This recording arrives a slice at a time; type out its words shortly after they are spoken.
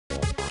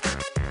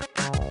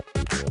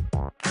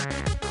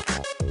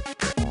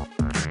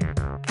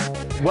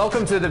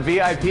Welcome to the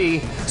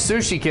VIP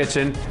Sushi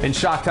Kitchen in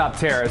Shock Top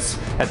Terrace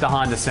at the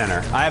Honda Center.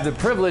 I have the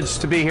privilege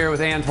to be here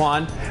with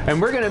Antoine,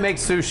 and we're going to make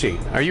sushi.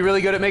 Are you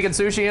really good at making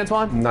sushi,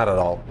 Antoine? Not at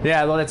all.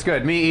 Yeah, well, that's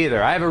good. Me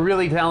either. I have a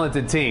really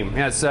talented team.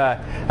 Yes,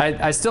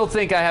 I still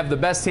think I have the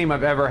best team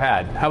I've ever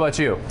had. How about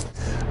you?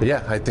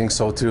 Yeah, I think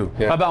so too.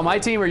 Yeah. How about my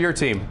team or your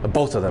team?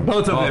 Both of them.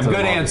 Both of them.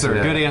 Good answer.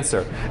 Yeah. Good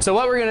answer. So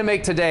what we're going to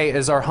make today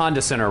is our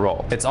Honda Center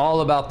roll. It's all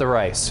about the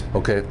rice.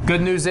 Okay.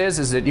 Good news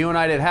is that you and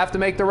I didn't have to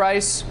make the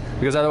rice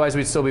because otherwise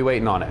we'd still be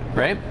waiting on it,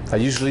 right? I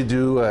usually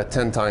do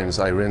 10 times.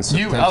 I rinse it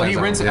 10 times.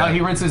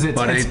 He rinses it.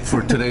 But 8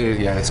 for today,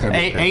 yeah, it's going to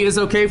be okay. 8 is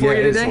okay for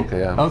you today? It's okay,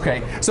 yeah.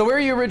 Okay. So where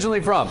are you originally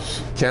from?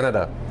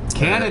 Canada.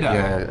 Canada?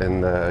 Yeah,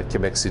 in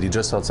Quebec City,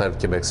 just outside of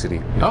Quebec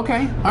City.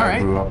 Okay, all right. I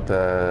grew up,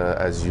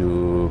 as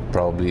you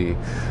probably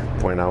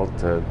point out,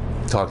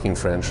 talking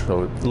French,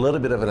 so a little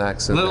bit of an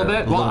accent. A little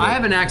bit? Well, I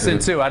have an accent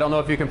too. I don't know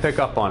if you can pick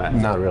up on it.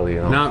 Not really.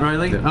 No. Not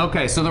really? Yeah.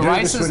 Okay, so the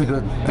rice is pretty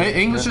good.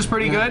 English is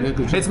pretty good?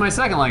 Yeah, it's my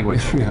second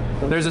language. Yeah.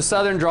 There's a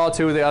southern drawl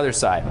to the other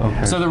side.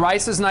 Okay. So the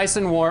rice is nice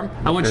and warm.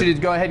 I want you to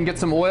go ahead and get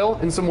some oil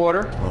and some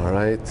water. All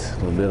right, a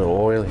little bit of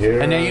oil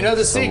here. And now you know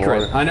the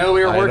secret. Water. I know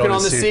we were working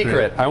on the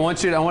secret. I want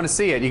to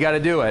see it. You got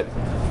to do it.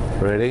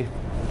 Ready?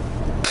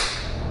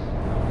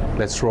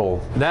 Let's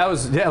roll.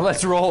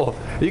 Let's roll.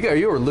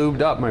 You were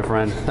lubed up, my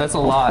friend. That's a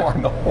lot. Oh,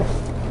 no.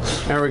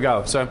 There we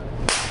go. So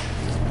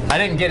I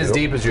didn't get as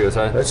deep as you.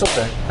 So That's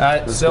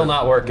okay. Still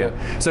not working.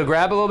 So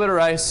grab a little bit of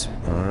rice.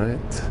 All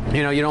right.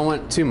 You know, you don't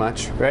want too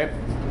much, right?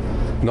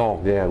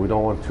 No, yeah, we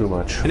don't want too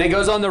much. And it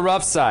goes on the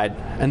rough side,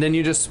 and then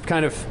you just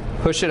kind of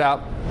push it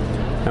out,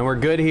 and we're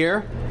good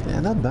here. Yeah,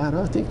 not bad.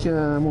 I think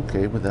I'm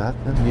okay with that.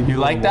 Maybe you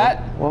like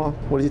that? Well,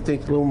 what do you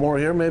think? A little more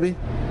here, maybe?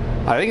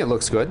 I think it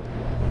looks good.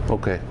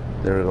 Okay,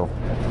 there we go.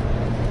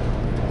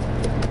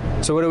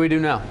 So what do we do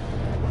now?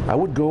 I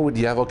would go with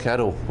the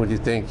avocado. What do you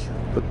think?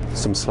 Put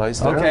some slice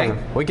there. Okay,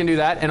 we can do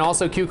that, and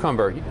also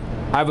cucumber.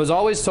 I was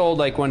always told,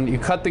 like, when you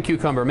cut the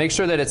cucumber, make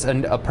sure that it's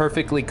a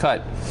perfectly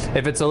cut.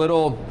 If it's a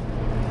little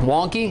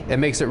wonky, it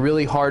makes it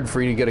really hard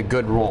for you to get a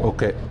good roll.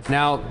 Okay.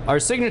 Now, our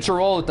signature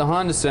roll at the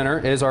Honda Center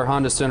is our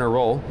Honda Center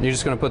roll. You're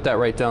just going to put that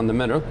right down the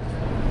middle.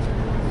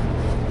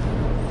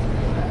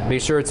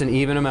 Make sure it's an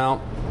even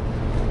amount.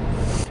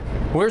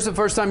 Where's the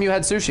first time you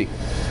had sushi?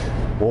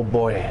 Oh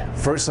boy,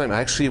 first time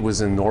actually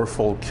was in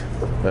Norfolk.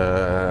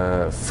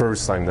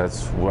 First time,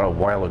 that's a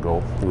while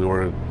ago. We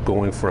were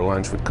going for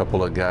lunch with a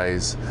couple of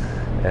guys,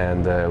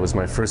 and it was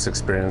my first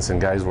experience, and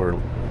guys were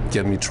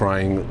getting me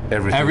trying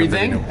everything.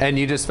 Everything? And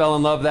you just fell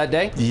in love that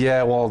day?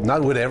 Yeah, well,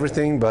 not with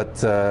everything,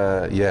 but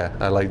yeah,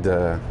 I like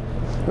the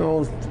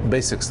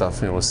basic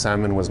stuff.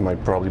 Salmon was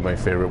probably my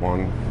favorite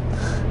one,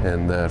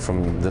 and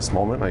from this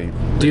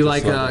moment, Do you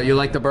like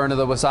the burn of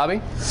the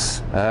wasabi?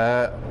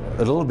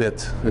 A little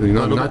bit,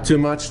 not too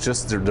much,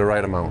 just the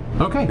right amount.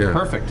 Okay, yeah.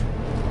 Perfect.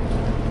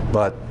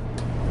 But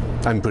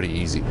I'm pretty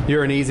easy.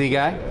 You're an easy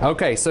guy?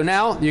 Okay, so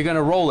now you're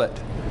gonna roll it.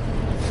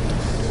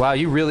 Wow,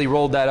 you really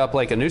rolled that up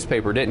like a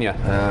newspaper, didn't you?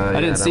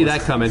 I didn't see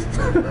that coming.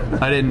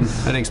 I didn't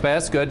expect.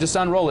 That's good. Just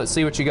unroll it.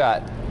 See what you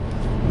got.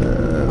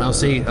 I'll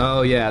see.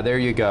 Oh yeah, there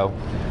you go.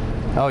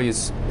 Oh, you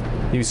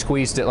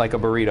squeezed it like a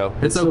burrito.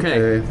 It's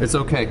okay. It's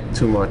okay.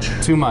 Too much.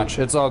 Too much.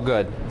 It's all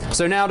good.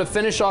 So now to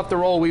finish off the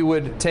roll, we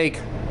would take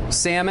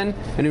salmon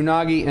and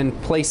unagi and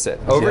place it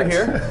over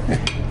here.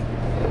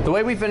 The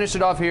way we finish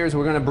it off here is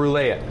we're going to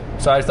brulee it.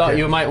 So I thought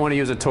you might want to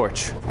use a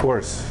torch. Of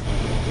course.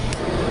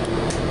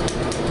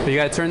 You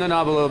got to turn the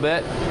knob a little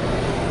bit.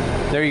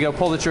 There you go.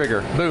 Pull the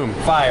trigger. Boom.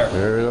 Fire.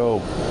 There we go.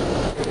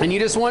 And you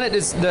just want it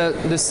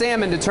the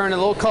salmon to turn a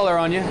little color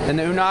on you, and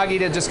the unagi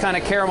to just kind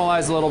of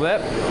caramelize a little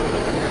bit.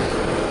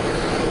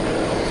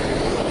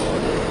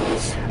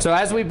 So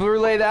as we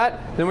brulee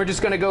that, then we're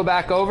just going to go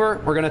back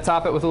over. We're going to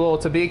top it with a little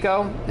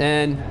tobiko,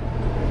 and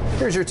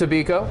here's your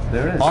tobiko.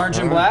 There it is. Orange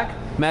and black,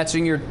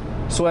 matching your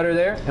sweater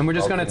there. And we're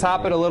just going to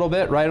top it a little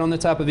bit right on the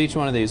top of each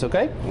one of these,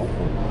 okay?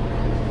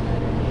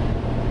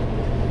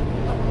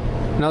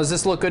 Now, does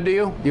this look good to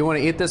you? Do you want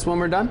to eat this when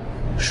we're done?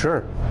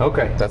 Sure.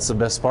 Okay. That's the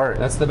best part.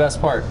 That's the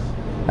best part.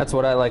 That's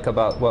what I like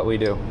about what we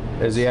do,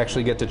 is you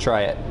actually get to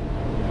try it.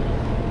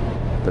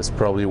 That's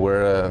probably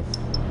where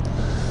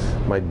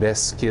my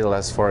best skill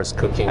as far as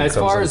cooking as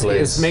comes far in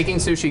place. As making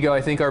sushi go,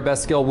 I think our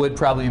best skill would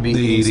probably be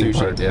eating sushi.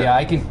 Part, yeah.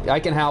 I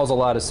can house a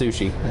lot of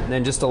sushi. And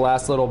then just the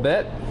last little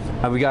bit,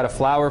 we got a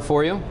flour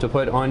for you to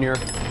put on your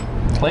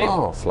plate.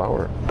 Oh,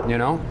 flour. You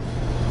know,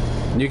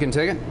 you can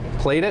take it,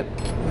 plate it.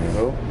 There you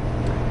go.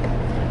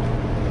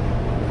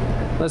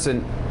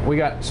 Listen, we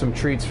got some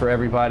treats for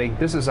everybody.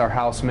 This is our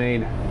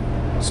house-made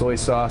soy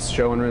sauce,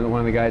 showing that one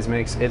of the guys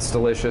makes. It's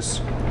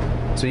delicious.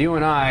 So you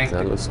and I,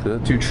 that looks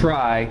good, to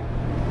try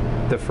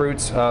the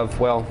fruits of,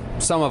 well,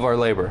 some of our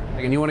labor.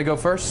 And you want to go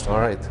first? All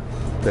right.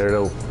 There you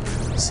go.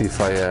 See if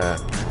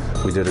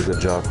we did a good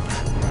job.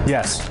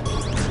 Yes.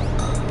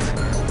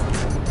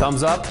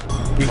 Thumbs up?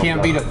 You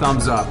can't beat a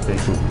thumbs up.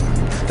 Thank you.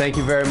 Thank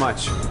you very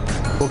much.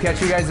 We'll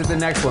catch you guys at the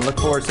next one.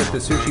 Look for us at the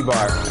sushi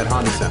bar at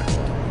Honda Center.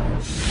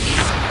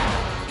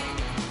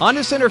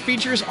 Honda Center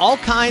features all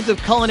kinds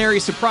of culinary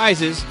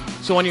surprises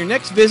So on your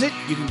next visit,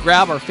 you can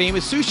grab our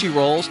famous sushi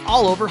rolls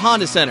all over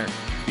Honda Center.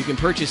 You can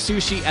purchase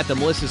sushi at the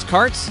Melissa's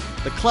Carts,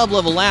 the Club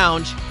Level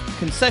Lounge,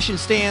 concession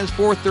stands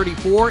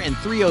 434 and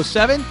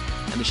 307,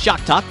 and the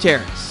Shock Top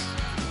Terrace.